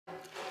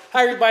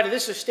Hi everybody,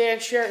 this is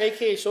Stan Share,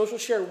 aka Social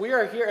Share. We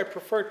are here at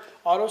Preferred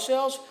Auto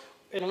Sales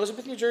in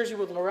Elizabeth, New Jersey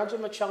with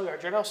Lorenzo, our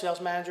General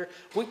Sales Manager.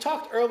 We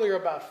talked earlier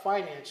about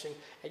financing,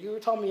 and you were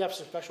telling me you have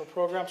some special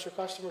programs for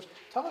customers.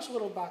 Tell us a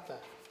little about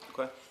that.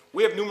 Okay.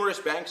 We have numerous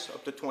banks,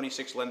 up to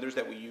 26 lenders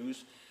that we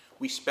use.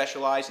 We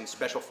specialize in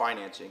special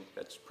financing.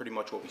 That's pretty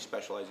much what we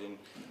specialize in.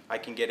 I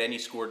can get any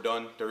score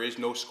done. There is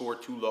no score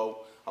too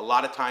low. A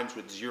lot of times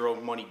with zero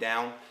money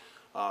down.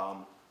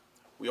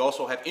 We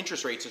also have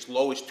interest rates as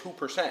low as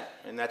 2%,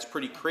 and that's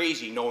pretty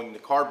crazy knowing the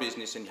car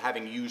business and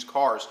having used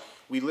cars.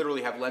 We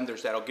literally have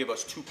lenders that'll give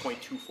us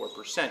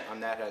 2.24% on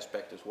that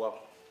aspect as well.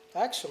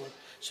 Excellent.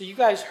 So you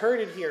guys heard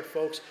it here,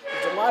 folks.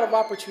 There's a lot of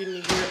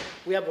opportunity here.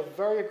 We have a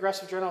very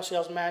aggressive general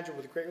sales manager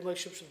with great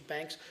relationships with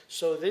banks,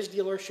 so this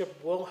dealership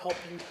will help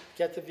you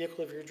get the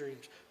vehicle of your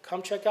dreams.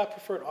 Come check out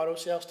Preferred Auto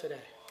Sales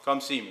today. Come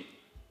see me.